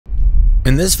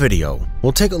In this video,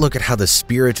 we'll take a look at how the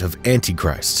spirit of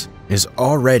Antichrist is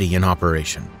already in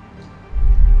operation.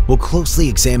 We'll closely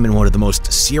examine one of the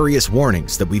most serious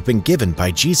warnings that we've been given by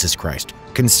Jesus Christ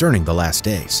concerning the last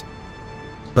days.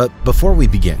 But before we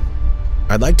begin,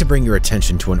 I'd like to bring your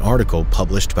attention to an article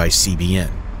published by CBN.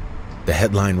 The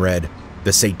headline read,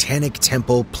 "The Satanic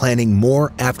Temple Planning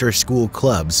More After-School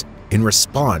Clubs in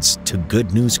Response to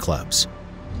Good News Clubs."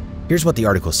 Here's what the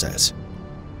article says.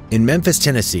 In Memphis,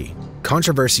 Tennessee,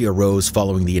 controversy arose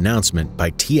following the announcement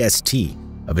by TST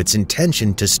of its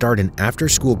intention to start an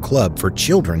after-school club for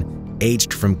children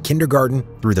aged from kindergarten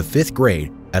through the 5th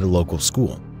grade at a local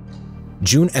school.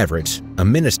 June Everett, a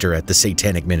minister at the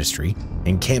Satanic Ministry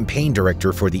and campaign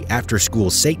director for the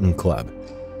After-School Satan Club,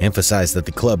 emphasized that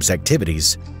the club's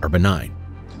activities are benign.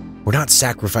 "We're not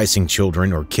sacrificing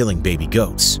children or killing baby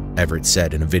goats," Everett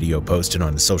said in a video posted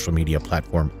on the social media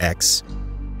platform X.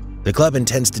 The club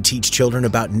intends to teach children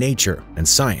about nature and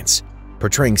science,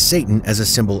 portraying Satan as a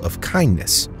symbol of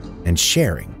kindness and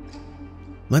sharing.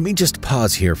 Let me just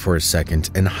pause here for a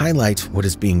second and highlight what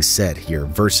is being said here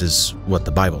versus what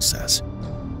the Bible says.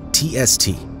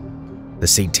 TST, the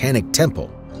Satanic Temple,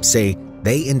 say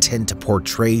they intend to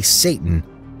portray Satan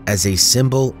as a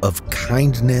symbol of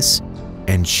kindness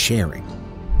and sharing.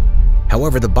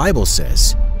 However, the Bible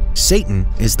says Satan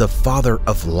is the father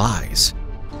of lies.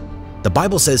 The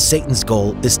Bible says Satan's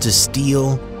goal is to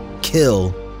steal,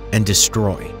 kill, and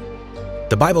destroy.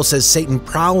 The Bible says Satan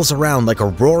prowls around like a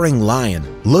roaring lion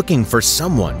looking for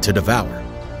someone to devour.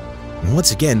 And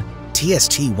once again,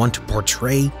 TST want to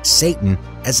portray Satan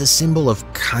as a symbol of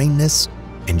kindness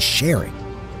and sharing.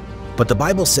 But the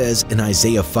Bible says in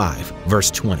Isaiah 5,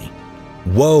 verse 20,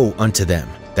 "Woe unto them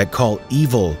that call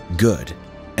evil good,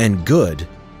 and good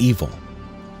evil,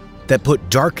 that put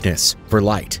darkness for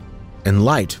light, and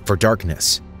light for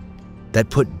darkness,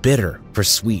 that put bitter for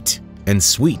sweet, and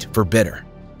sweet for bitter."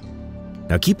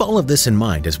 Now keep all of this in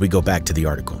mind as we go back to the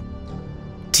article.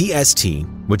 TST,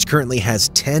 which currently has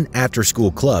 10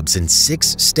 after-school clubs in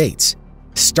 6 states,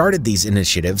 started these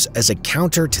initiatives as a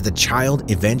counter to the Child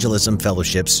Evangelism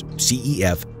Fellowship's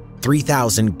CEF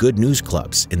 3,000 Good News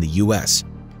Clubs in the US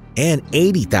and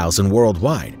 80,000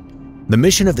 worldwide. The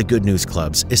mission of the Good News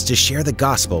Clubs is to share the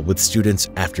gospel with students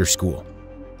after school.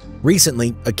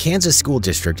 Recently, a Kansas school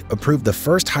district approved the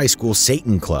first high school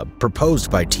Satan club proposed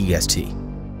by TST.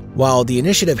 While the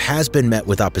initiative has been met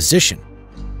with opposition,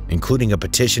 including a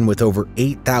petition with over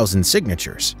 8,000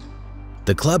 signatures,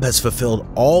 the club has fulfilled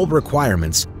all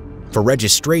requirements for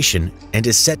registration and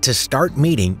is set to start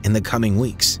meeting in the coming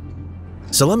weeks.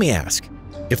 So let me ask,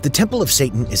 if the Temple of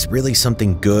Satan is really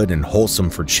something good and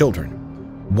wholesome for children,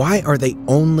 why are they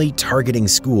only targeting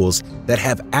schools that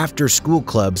have after-school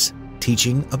clubs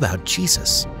teaching about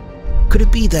Jesus? Could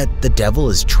it be that the devil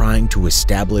is trying to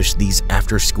establish these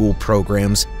after-school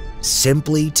programs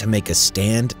simply to make a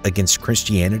stand against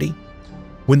Christianity?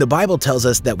 When the Bible tells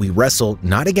us that we wrestle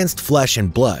not against flesh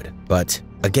and blood, but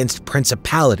against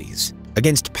principalities,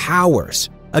 against powers,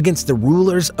 against the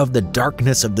rulers of the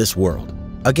darkness of this world,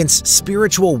 against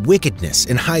spiritual wickedness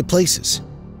in high places,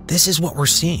 this is what we're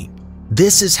seeing.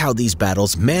 This is how these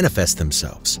battles manifest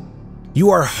themselves. You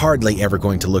are hardly ever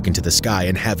going to look into the sky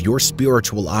and have your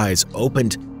spiritual eyes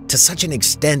opened to such an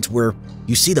extent where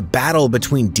you see the battle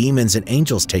between demons and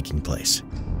angels taking place.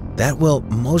 That will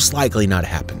most likely not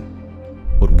happen.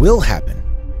 What will happen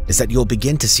is that you'll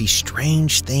begin to see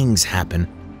strange things happen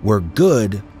where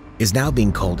good is now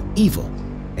being called evil,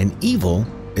 and evil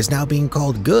is now being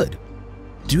called good.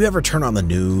 Do you ever turn on the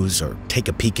news or take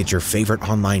a peek at your favorite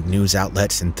online news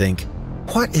outlets and think,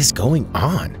 what is going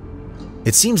on?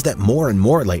 It seems that more and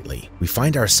more lately, we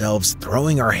find ourselves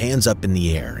throwing our hands up in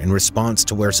the air in response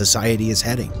to where society is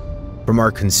heading. From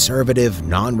our conservative,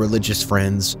 non-religious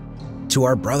friends to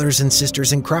our brothers and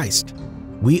sisters in Christ,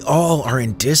 we all are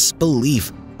in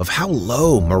disbelief of how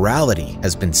low morality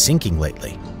has been sinking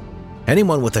lately.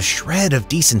 Anyone with a shred of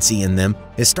decency in them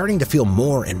is starting to feel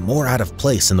more and more out of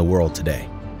place in the world today.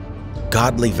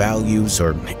 Godly values,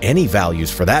 or any values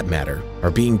for that matter,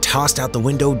 are being tossed out the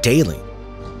window daily.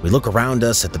 We look around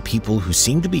us at the people who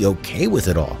seem to be okay with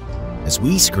it all as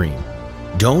we scream,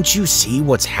 "Don't you see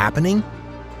what's happening?"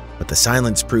 But the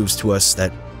silence proves to us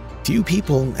that few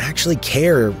people actually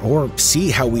care or see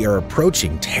how we are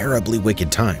approaching terribly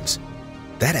wicked times.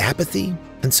 That apathy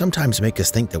can sometimes make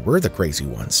us think that we're the crazy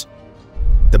ones.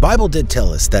 The Bible did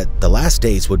tell us that the last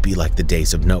days would be like the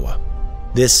days of Noah.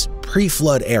 This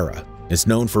pre-flood era is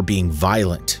known for being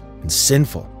violent and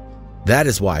sinful. That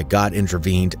is why God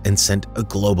intervened and sent a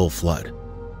global flood.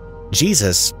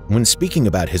 Jesus, when speaking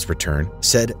about his return,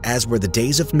 said, "As were the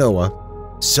days of Noah,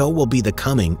 so will be the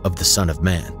coming of the Son of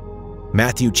Man."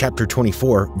 Matthew chapter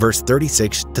 24, verse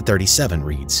 36 to 37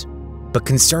 reads, "But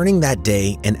concerning that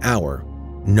day and hour,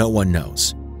 no one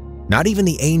knows, not even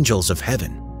the angels of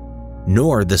heaven,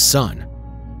 nor the Son,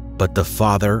 but the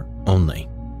Father only.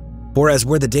 For as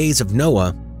were the days of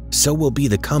Noah, so will be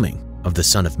the coming of the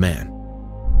Son of Man."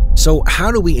 So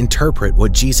how do we interpret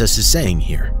what Jesus is saying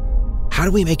here? How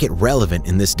do we make it relevant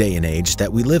in this day and age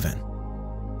that we live in?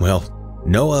 Well,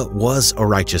 Noah was a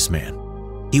righteous man.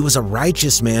 He was a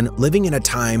righteous man living in a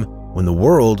time when the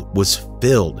world was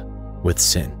filled with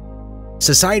sin.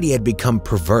 Society had become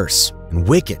perverse and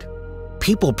wicked.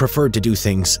 People preferred to do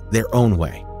things their own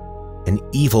way, and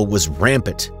evil was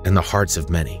rampant in the hearts of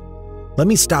many. Let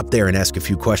me stop there and ask a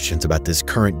few questions about this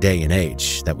current day and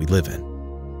age that we live in.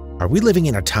 Are we living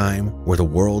in a time where the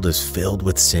world is filled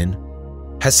with sin?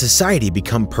 Has society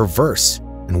become perverse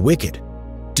and wicked?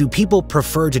 Do people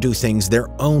prefer to do things their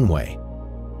own way?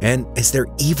 And is there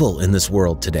evil in this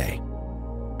world today?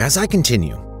 As I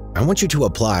continue, I want you to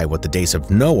apply what the days of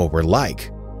Noah were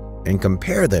like and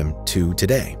compare them to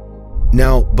today.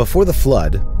 Now, before the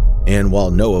flood, and while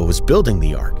Noah was building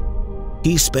the ark,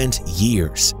 he spent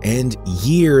years and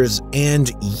years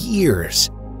and years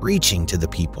preaching to the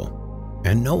people,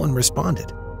 and no one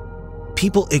responded.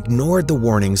 People ignored the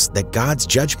warnings that God's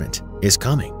judgment is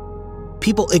coming.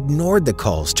 People ignored the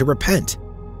calls to repent.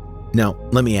 Now,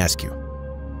 let me ask you,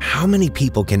 how many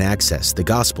people can access the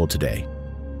gospel today,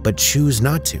 but choose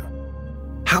not to?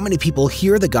 How many people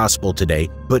hear the gospel today,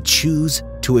 but choose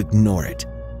to ignore it?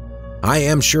 I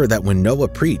am sure that when Noah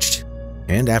preached,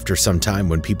 and after some time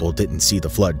when people didn't see the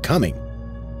flood coming,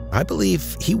 I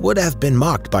believe he would have been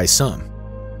mocked by some,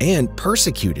 and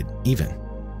persecuted even.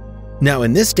 Now,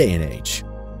 in this day and age,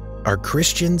 are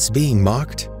Christians being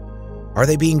mocked? Are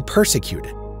they being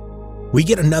persecuted? We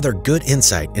get another good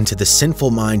insight into the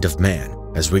sinful mind of man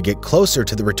as we get closer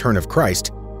to the return of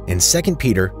Christ in 2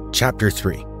 Peter chapter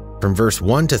 3. From verse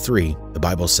 1 to 3, the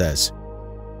Bible says,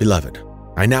 "Beloved,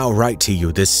 I now write to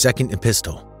you this second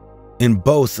epistle, in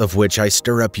both of which I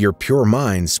stir up your pure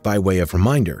minds by way of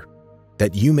reminder,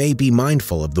 that you may be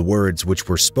mindful of the words which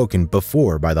were spoken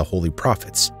before by the holy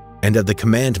prophets, and of the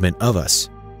commandment of us,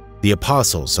 the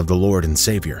apostles of the Lord and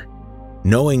Savior,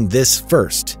 knowing this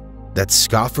first, that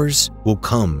scoffers will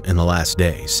come in the last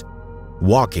days,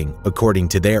 walking according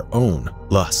to their own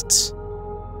lusts."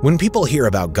 When people hear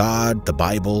about God, the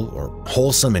Bible, or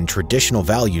wholesome and traditional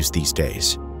values these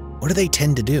days, what do they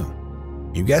tend to do?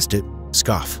 You guessed it,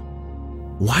 scoff.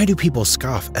 Why do people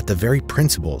scoff at the very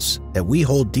principles that we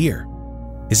hold dear?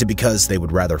 Is it because they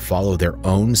would rather follow their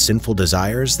own sinful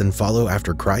desires than follow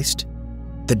after Christ?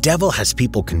 The devil has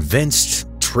people convinced,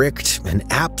 tricked, and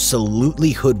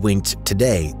absolutely hoodwinked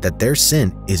today that their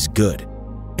sin is good,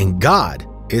 and God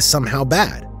is somehow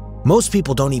bad. Most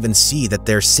people don't even see that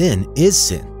their sin is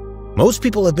sin. Most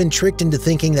people have been tricked into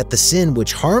thinking that the sin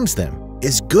which harms them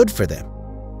is good for them.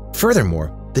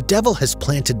 Furthermore, the devil has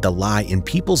planted the lie in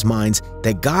people's minds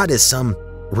that God is some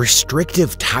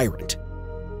restrictive tyrant.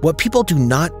 What people do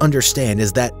not understand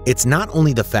is that it's not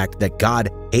only the fact that God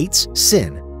hates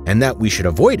sin and that we should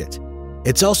avoid it,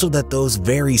 it's also that those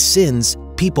very sins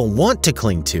people want to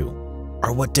cling to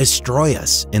are what destroy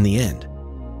us in the end.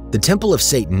 The temple of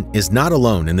Satan is not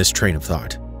alone in this train of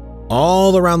thought.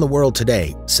 All around the world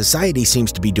today, society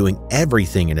seems to be doing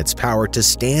everything in its power to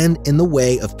stand in the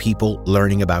way of people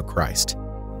learning about Christ.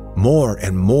 More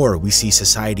and more we see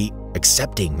society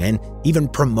accepting and even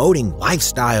promoting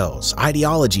lifestyles,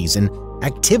 ideologies, and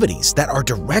activities that are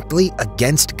directly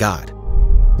against God.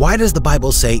 Why does the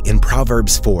Bible say in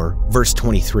Proverbs 4, verse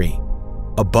 23,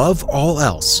 "Above all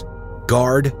else,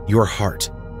 guard your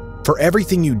heart, for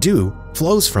everything you do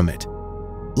flows from it"?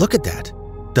 Look at that.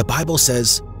 The Bible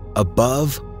says,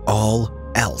 above all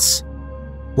else.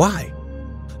 Why?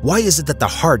 Why is it that the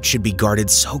heart should be guarded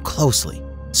so closely,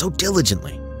 so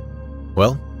diligently?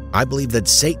 Well, I believe that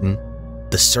Satan,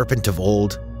 the serpent of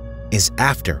old, is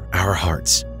after our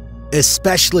hearts,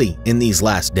 especially in these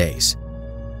last days.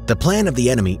 The plan of the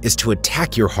enemy is to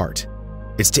attack your heart.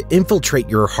 It's to infiltrate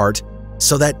your heart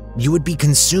so that you would be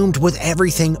consumed with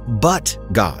everything but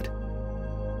God.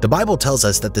 The Bible tells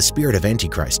us that the spirit of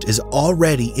Antichrist is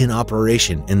already in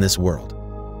operation in this world.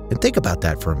 And think about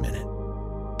that for a minute.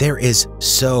 There is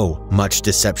so much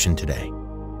deception today.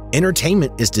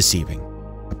 Entertainment is deceiving,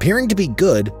 appearing to be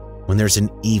good when there's an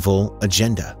evil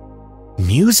agenda.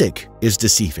 Music is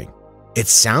deceiving.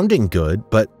 It's sounding good,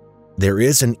 but there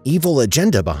is an evil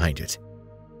agenda behind it.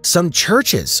 Some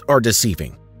churches are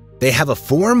deceiving. They have a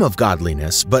form of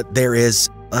godliness, but there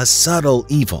is a subtle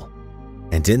evil.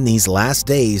 And in these last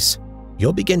days,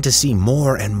 you'll begin to see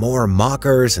more and more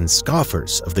mockers and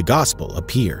scoffers of the gospel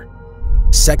appear.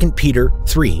 2 Peter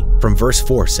 3 from verse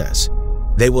 4 says,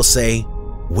 "They will say,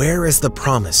 'Where is the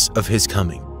promise of his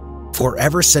coming?' For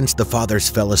ever since the fathers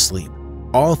fell asleep,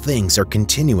 all things are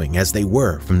continuing as they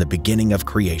were from the beginning of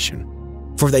creation.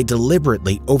 For they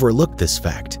deliberately overlooked this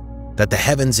fact, that the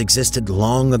heavens existed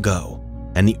long ago,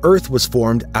 and the earth was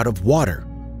formed out of water,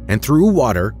 and through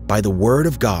water by the word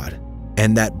of God,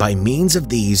 and that by means of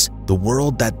these the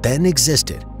world that then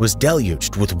existed was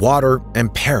deluged with water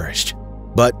and perished.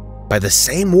 But by the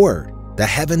same word, the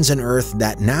heavens and earth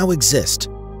that now exist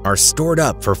are stored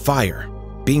up for fire,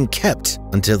 being kept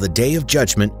until the day of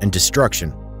judgment and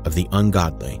destruction of the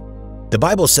ungodly." The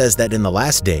Bible says that in the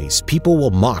last days, people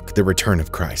will mock the return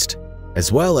of Christ,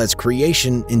 as well as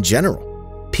creation in general.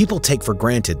 People take for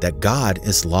granted that God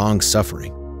is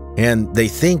long-suffering, and they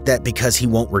think that because he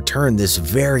won't return this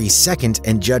very second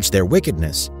and judge their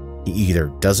wickedness, he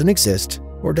either doesn't exist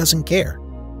or doesn't care.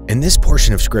 In this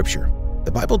portion of Scripture,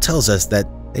 the Bible tells us that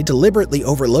they deliberately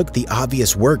overlook the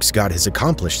obvious works God has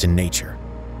accomplished in nature.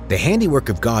 The handiwork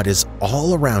of God is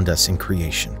all around us in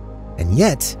creation, and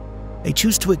yet they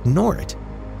choose to ignore it.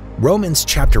 Romans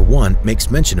chapter 1 makes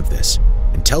mention of this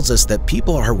and tells us that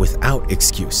people are without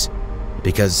excuse,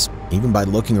 because even by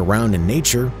looking around in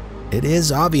nature, it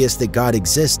is obvious that God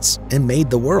exists and made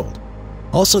the world.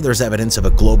 Also, there's evidence of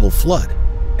a global flood,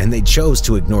 and they chose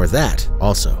to ignore that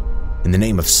also. In the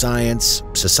name of science,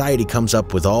 society comes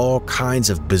up with all kinds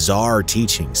of bizarre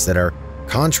teachings that are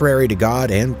contrary to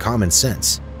God and common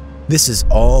sense. This is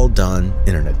all done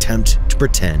in an attempt to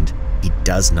pretend he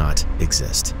does not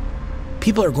exist.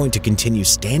 People are going to continue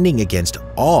standing against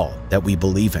all that we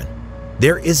believe in.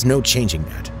 There is no changing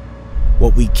that.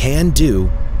 What we can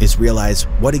do is realize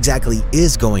what exactly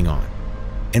is going on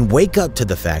and wake up to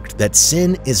the fact that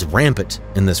sin is rampant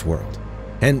in this world.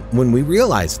 And when we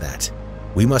realize that,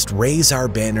 we must raise our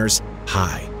banners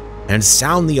high and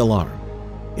sound the alarm.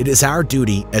 It is our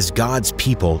duty as God's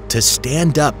people to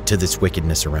stand up to this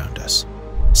wickedness around us.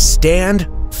 Stand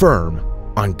firm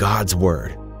on God's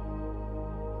word.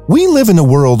 We live in a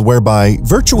world whereby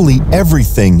virtually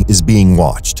everything is being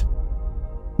watched.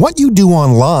 What you do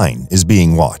online is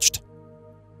being watched.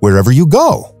 Wherever you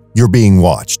go, you're being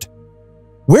watched.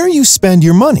 Where you spend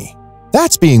your money,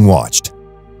 that's being watched.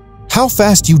 How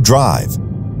fast you drive,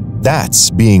 that's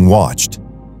being watched.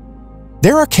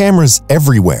 There are cameras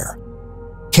everywhere.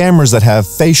 Cameras that have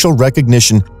facial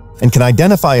recognition and can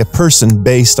identify a person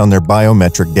based on their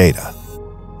biometric data.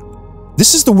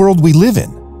 This is the world we live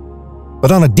in.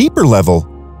 But on a deeper level,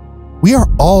 we are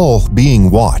all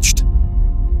being watched,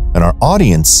 and our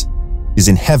audience is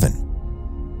in heaven.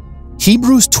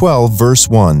 Hebrews 12 verse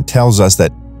 1 tells us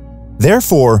that,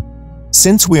 "Therefore,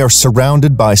 since we are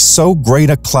surrounded by so great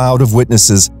a cloud of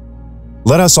witnesses,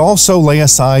 let us also lay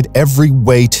aside every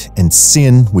weight and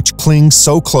sin which clings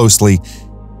so closely,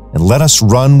 and let us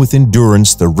run with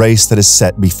endurance the race that is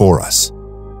set before us."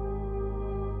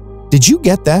 Did you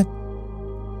get that?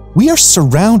 We are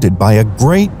surrounded by a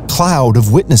great cloud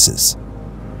of witnesses.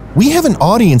 We have an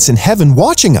audience in heaven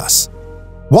watching us,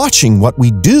 watching what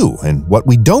we do and what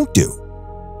we don't do.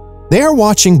 They are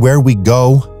watching where we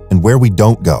go and where we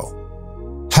don't go,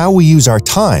 how we use our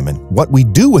time and what we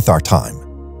do with our time.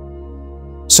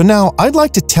 So now I'd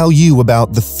like to tell you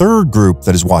about the third group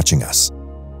that is watching us.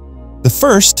 The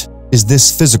first is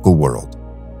this physical world.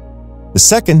 The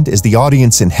second is the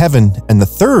audience in heaven, and the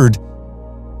third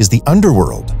is the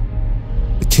underworld,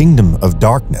 the kingdom of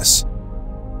darkness.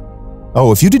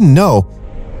 Oh, if you didn't know,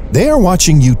 they are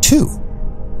watching you too.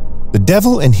 The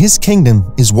devil and his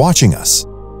kingdom is watching us.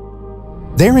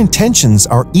 Their intentions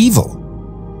are evil.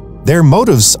 Their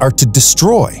motives are to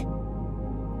destroy.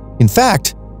 In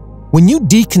fact, when you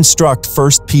deconstruct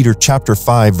 1 Peter chapter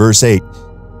 5 verse 8,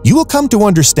 you will come to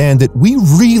understand that we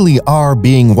really are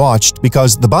being watched,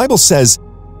 because the Bible says,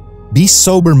 "Be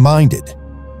sober-minded,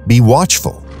 be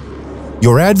watchful.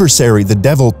 Your adversary, the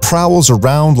devil, prowls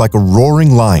around like a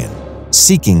roaring lion,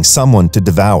 seeking someone to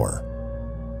devour."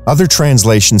 Other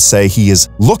translations say he is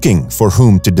looking for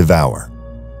whom to devour.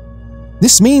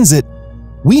 This means that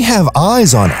we have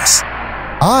eyes on us,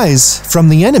 eyes from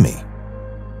the enemy.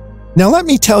 Now let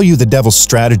me tell you the devil's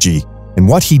strategy and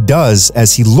what he does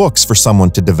as he looks for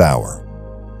someone to devour.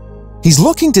 He's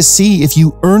looking to see if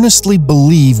you earnestly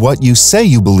believe what you say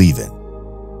you believe in.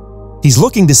 He's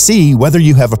looking to see whether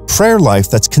you have a prayer life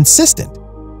that's consistent.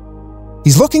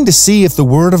 He's looking to see if the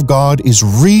Word of God is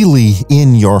really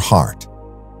in your heart.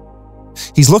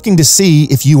 He's looking to see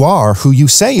if you are who you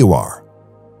say you are.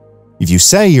 If you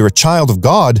say you're a child of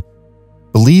God,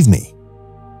 believe me,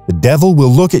 the devil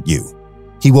will look at you.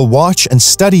 He will watch and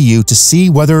study you to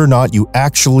see whether or not you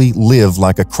actually live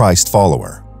like a Christ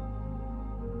follower.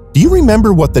 Do you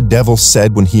remember what the devil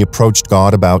said when he approached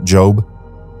God about Job?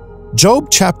 Job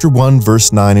chapter 1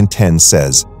 verse 9 and 10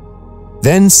 says,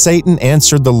 "Then Satan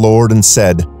answered the Lord and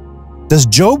said, 'Does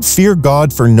Job fear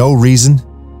God for no reason?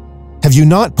 Have you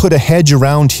not put a hedge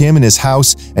around him and his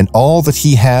house and all that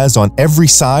he has on every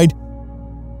side?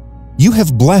 You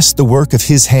have blessed the work of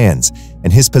his hands,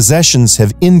 and his possessions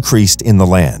have increased in the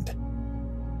land.'"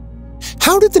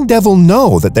 How did the devil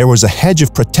know that there was a hedge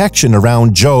of protection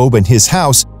around Job and his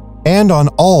house and on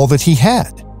all that he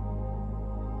had?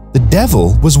 The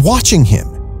devil was watching him.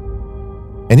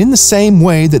 And in the same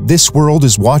way that this world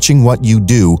is watching what you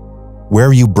do,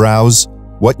 where you browse,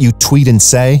 what you tweet and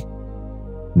say,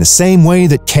 in the same way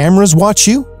that cameras watch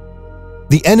you,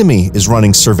 the enemy is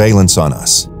running surveillance on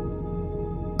us.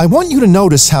 I want you to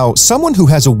notice how someone who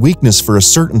has a weakness for a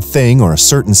certain thing or a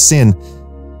certain sin,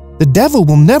 the devil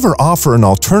will never offer an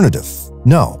alternative.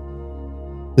 No.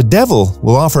 The devil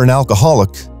will offer an alcoholic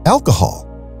alcohol.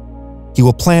 He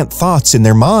will plant thoughts in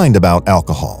their mind about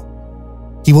alcohol.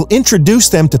 He will introduce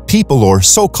them to people or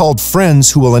so-called friends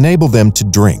who will enable them to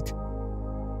drink.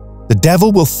 The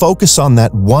devil will focus on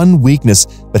that one weakness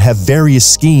but have various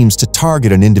schemes to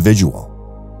target an individual.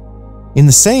 In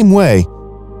the same way,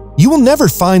 you will never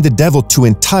find the devil to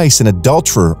entice an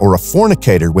adulterer or a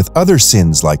fornicator with other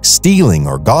sins like stealing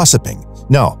or gossiping.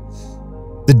 No.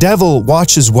 The devil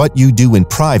watches what you do in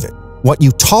private, what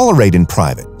you tolerate in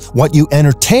private, what you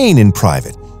entertain in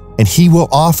private, and he will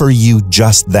offer you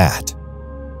just that.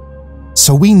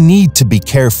 So we need to be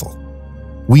careful.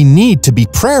 We need to be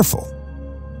prayerful.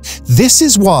 This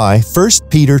is why 1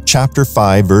 Peter chapter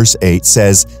 5 verse 8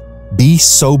 says, "Be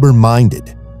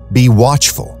sober-minded, be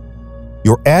watchful.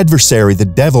 Your adversary, the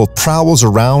devil, prowls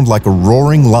around like a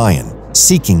roaring lion,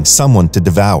 seeking someone to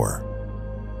devour."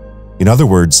 In other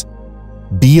words,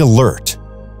 be alert,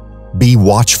 be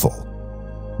watchful,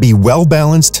 be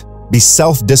well-balanced, be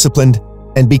self-disciplined,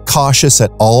 and be cautious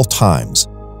at all times.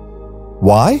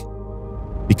 Why?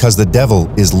 Because the devil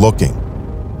is looking.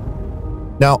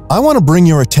 Now, I want to bring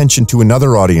your attention to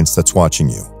another audience that's watching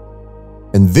you.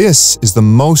 And this is the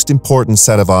most important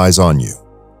set of eyes on you: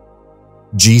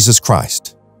 Jesus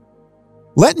Christ.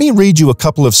 Let me read you a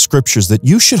couple of scriptures that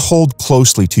you should hold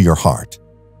closely to your heart.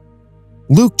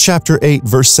 Luke chapter 8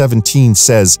 verse 17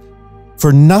 says,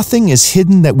 "For nothing is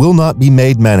hidden that will not be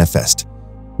made manifest,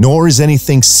 nor is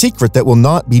anything secret that will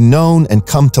not be known and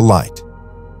come to light."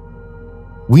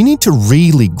 We need to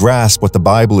really grasp what the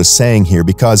Bible is saying here,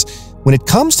 because when it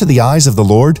comes to the eyes of the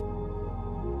Lord,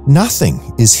 nothing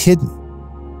is hidden.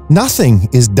 Nothing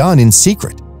is done in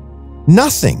secret.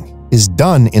 Nothing is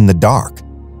done in the dark.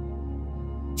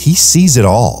 He sees it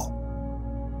all.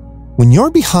 When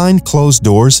you're behind closed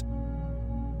doors,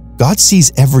 God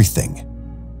sees everything.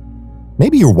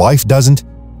 Maybe your wife doesn't.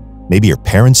 Maybe your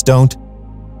parents don't.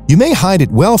 You may hide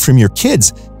it well from your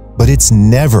kids, but it's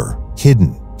never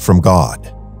hidden from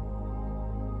God.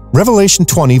 Revelation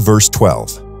 20 verse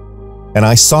 12. "And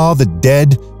I saw the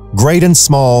dead, great and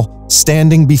small,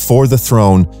 standing before the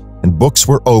throne, and books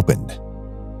were opened.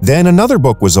 Then another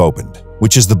book was opened,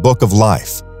 which is the book of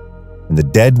life. And the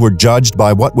dead were judged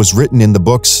by what was written in the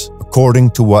books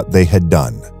according to what they had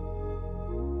done."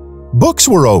 Books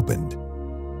were opened.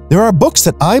 There are books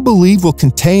that I believe will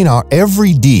contain our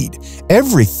every deed,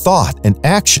 every thought and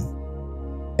action.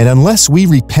 And unless we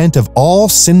repent of all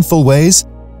sinful ways,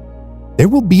 there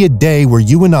will be a day where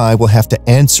you and I will have to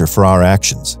answer for our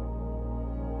actions.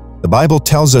 The Bible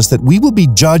tells us that we will be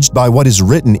judged by what is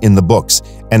written in the books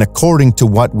and according to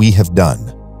what we have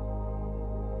done.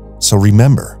 So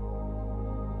remember,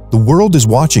 the world is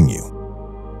watching you.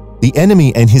 The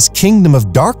enemy and his kingdom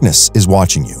of darkness is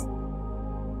watching you.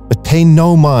 But pay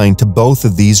no mind to both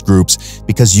of these groups,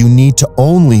 because you need to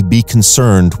only be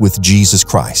concerned with Jesus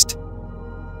Christ.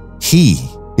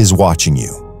 He is watching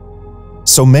you.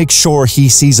 So make sure he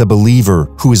sees a believer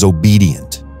who is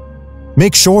obedient.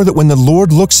 Make sure that when the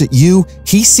Lord looks at you,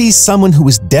 he sees someone who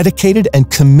is dedicated and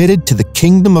committed to the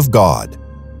kingdom of God.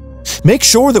 Make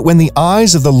sure that when the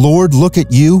eyes of the Lord look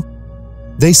at you,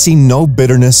 they see no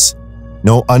bitterness,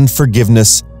 no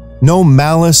unforgiveness, no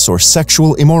malice or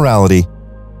sexual immorality.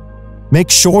 Make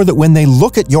sure that when they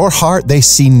look at your heart, they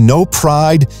see no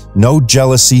pride, no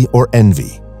jealousy or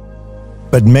envy.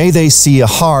 But may they see a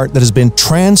heart that has been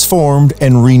transformed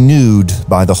and renewed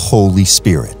by the Holy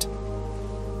Spirit.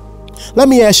 Let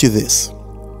me ask you this.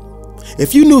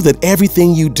 If you knew that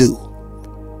everything you do,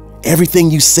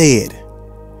 everything you said,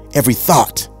 every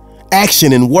thought,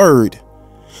 action, and word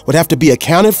would have to be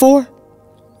accounted for,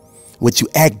 would you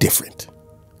act different?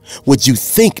 Would you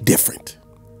think different?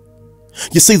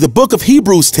 You see, the book of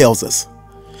Hebrews tells us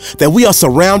that we are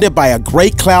surrounded by a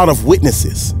great cloud of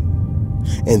witnesses.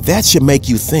 And that should make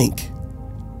you think.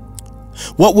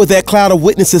 What would that cloud of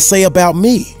witnesses say about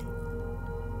me?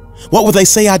 What would they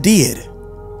say I did?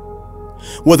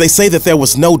 Would they say that there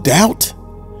was no doubt?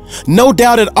 No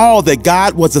doubt at all that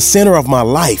God was the center of my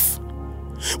life?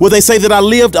 Would they say that I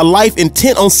lived a life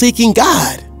intent on seeking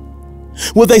God?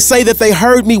 Would they say that they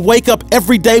heard me wake up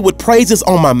every day with praises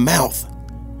on my mouth?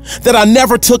 That I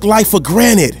never took life for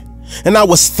granted and I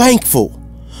was thankful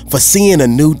for seeing a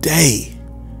new day?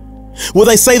 Will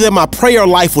they say that my prayer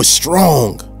life was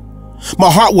strong?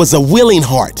 My heart was a willing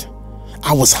heart.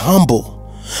 I was humble.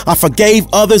 I forgave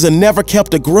others and never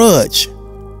kept a grudge.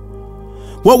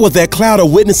 What would that cloud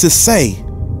of witnesses say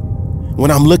when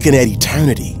I'm looking at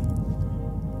eternity?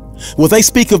 Will they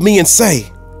speak of me and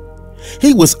say,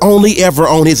 he was only ever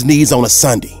on his knees on a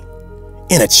Sunday,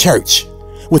 in a church,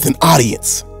 with an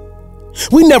audience.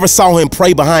 We never saw him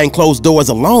pray behind closed doors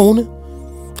alone,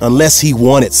 unless he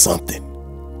wanted something.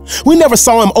 We never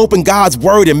saw him open God's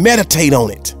word and meditate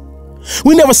on it.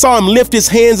 We never saw him lift his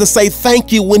hands and say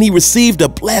thank you when he received a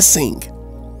blessing.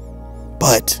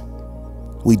 But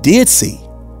we did see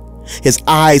his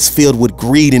eyes filled with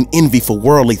greed and envy for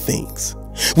worldly things.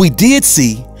 We did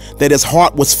see that his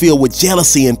heart was filled with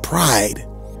jealousy and pride.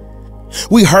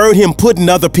 We heard him putting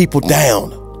other people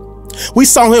down. We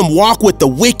saw him walk with the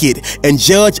wicked and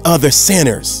judge other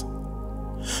sinners.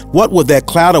 What would that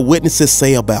cloud of witnesses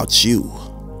say about you?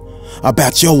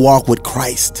 About your walk with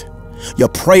Christ, your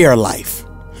prayer life,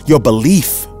 your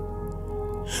belief?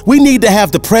 We need to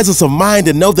have the presence of mind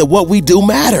to know that what we do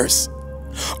matters.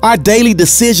 Our daily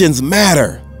decisions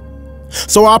matter.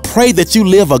 So I pray that you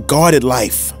live a guarded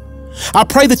life. I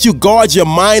pray that you guard your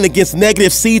mind against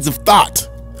negative seeds of thought.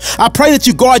 I pray that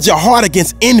you guard your heart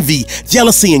against envy,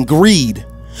 jealousy, and greed.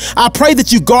 I pray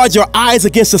that you guard your eyes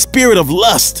against the spirit of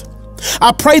lust.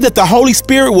 I pray that the Holy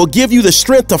Spirit will give you the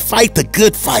strength to fight the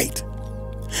good fight.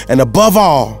 And above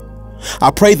all,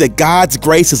 I pray that God's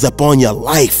grace is upon your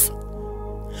life.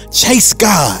 Chase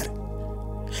God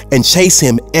and chase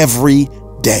him every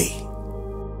day.